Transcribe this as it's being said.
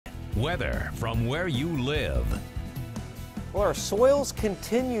Weather from where you live. Well, our soils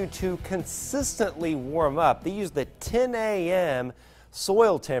continue to consistently warm up. These are the 10 a.m.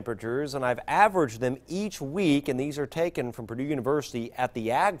 soil temperatures, and I've averaged them each week, and these are taken from Purdue University at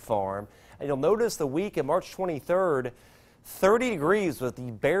the Ag Farm. And you'll notice the week of March 23rd, 30 degrees with the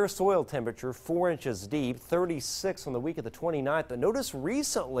bare soil temperature 4 inches deep, 36 on the week of the 29th. But notice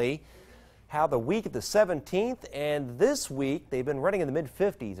recently how the week of the 17th and this week they've been running in the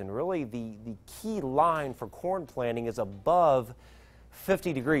mid-50s, and really the key line for corn planting is above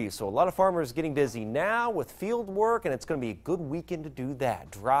 50 degrees. So a lot of farmers getting busy now with field work, and it's going to be a good weekend to do that.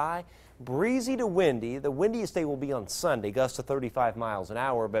 Dry, breezy to windy. The windiest day will be on Sunday, gusts to 35 miles an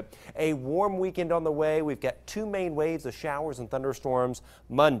hour, but a warm weekend on the way. We've got two main waves of showers and thunderstorms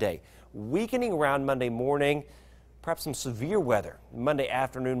Monday. Weakening around Monday morning. Perhaps some severe weather Monday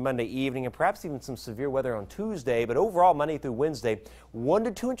afternoon, Monday evening, and perhaps even some severe weather on Tuesday. But overall, Monday through Wednesday, 1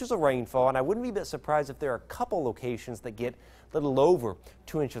 to 2 inches of rainfall. And I wouldn't be a bit surprised if there are a couple locations that get a little over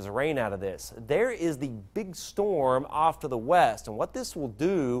 2 inches of rain out of this. There is the big storm off to the west. And what this will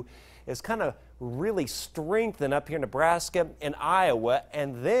do is kind of really strengthen up here in Nebraska and Iowa,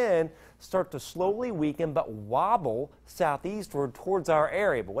 and then start to slowly weaken but wobble southeastward towards our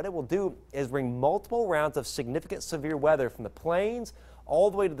area. But what it will do is bring multiple rounds of significant severe weather from the plains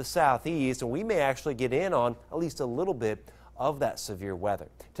all the way to the southeast, and we may actually get in on at least a little bit of that severe weather.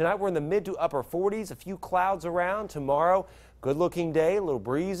 Tonight we're in the mid to upper 40s, a few clouds around. Tomorrow, good looking day, a little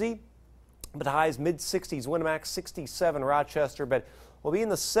breezy, but highs mid-60s, Winamax 67 Rochester, but we'll be in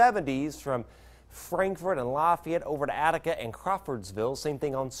the 70s from Frankfort and Lafayette over to Attica and Crawfordsville. Same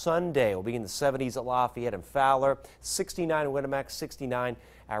thing on Sunday. We'll be in the 70s at Lafayette and Fowler, 69 at Winamax, 69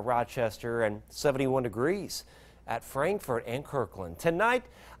 at Rochester, and 71 degrees at Frankfort and Kirkland. Tonight,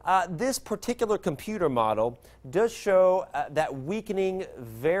 this particular computer model does show that weakening,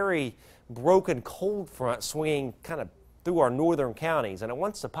 very broken cold front swinging kind of through our northern counties, and it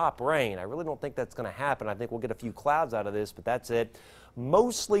wants to pop rain. I really don't think that's going to happen. I think we'll get a few clouds out of this, but that's it.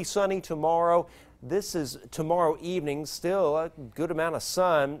 Mostly sunny tomorrow. This is tomorrow evening, still a good amount of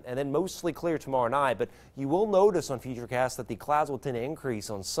sun, and then mostly clear tomorrow night. But you will notice on Futurecast that the clouds will tend to increase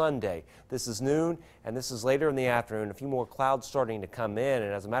on Sunday. This is noon, and this is later in the afternoon. A few more clouds starting to come in,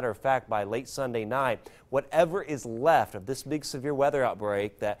 and as a matter of fact, by late Sunday night, whatever is left of this big severe weather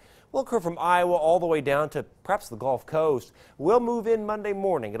outbreak that will occur from Iowa all the way down to perhaps the Gulf Coast will move in Monday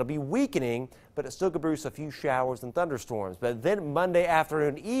morning. It'll be weakening, but it still could produce a few showers and thunderstorms. But then Monday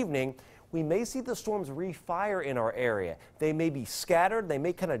afternoon, evening, we may see the storms refire in our area. They may be scattered. They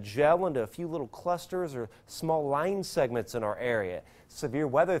may kind of gel into a few little clusters or small line segments in our area. Severe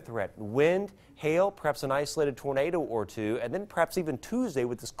weather threat, wind, hail, perhaps an isolated tornado or two, and then perhaps even Tuesday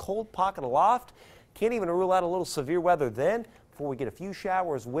with this cold pocket aloft. Can't even rule out a little severe weather then before we get a few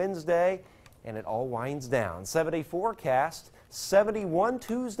showers Wednesday, and it all winds down. 7-day forecast, 71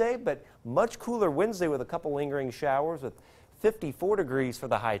 Tuesday, but much cooler Wednesday with a couple lingering showers with 54 degrees for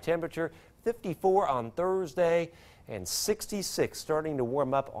the high temperature, 54 on Thursday, and 66 starting to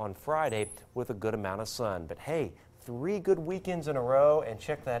warm up on Friday with a good amount of sun. But hey, 3 good weekends in a row, and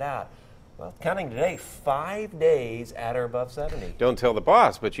check that out. Well, counting today, 5 days at or above 70. Don't tell the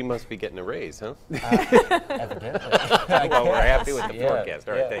boss, but you must be getting a raise, huh? Evidently. Well, we're happy with the forecast.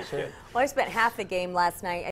 All right, thanks, sure. Ken. Well, I spent half the game last night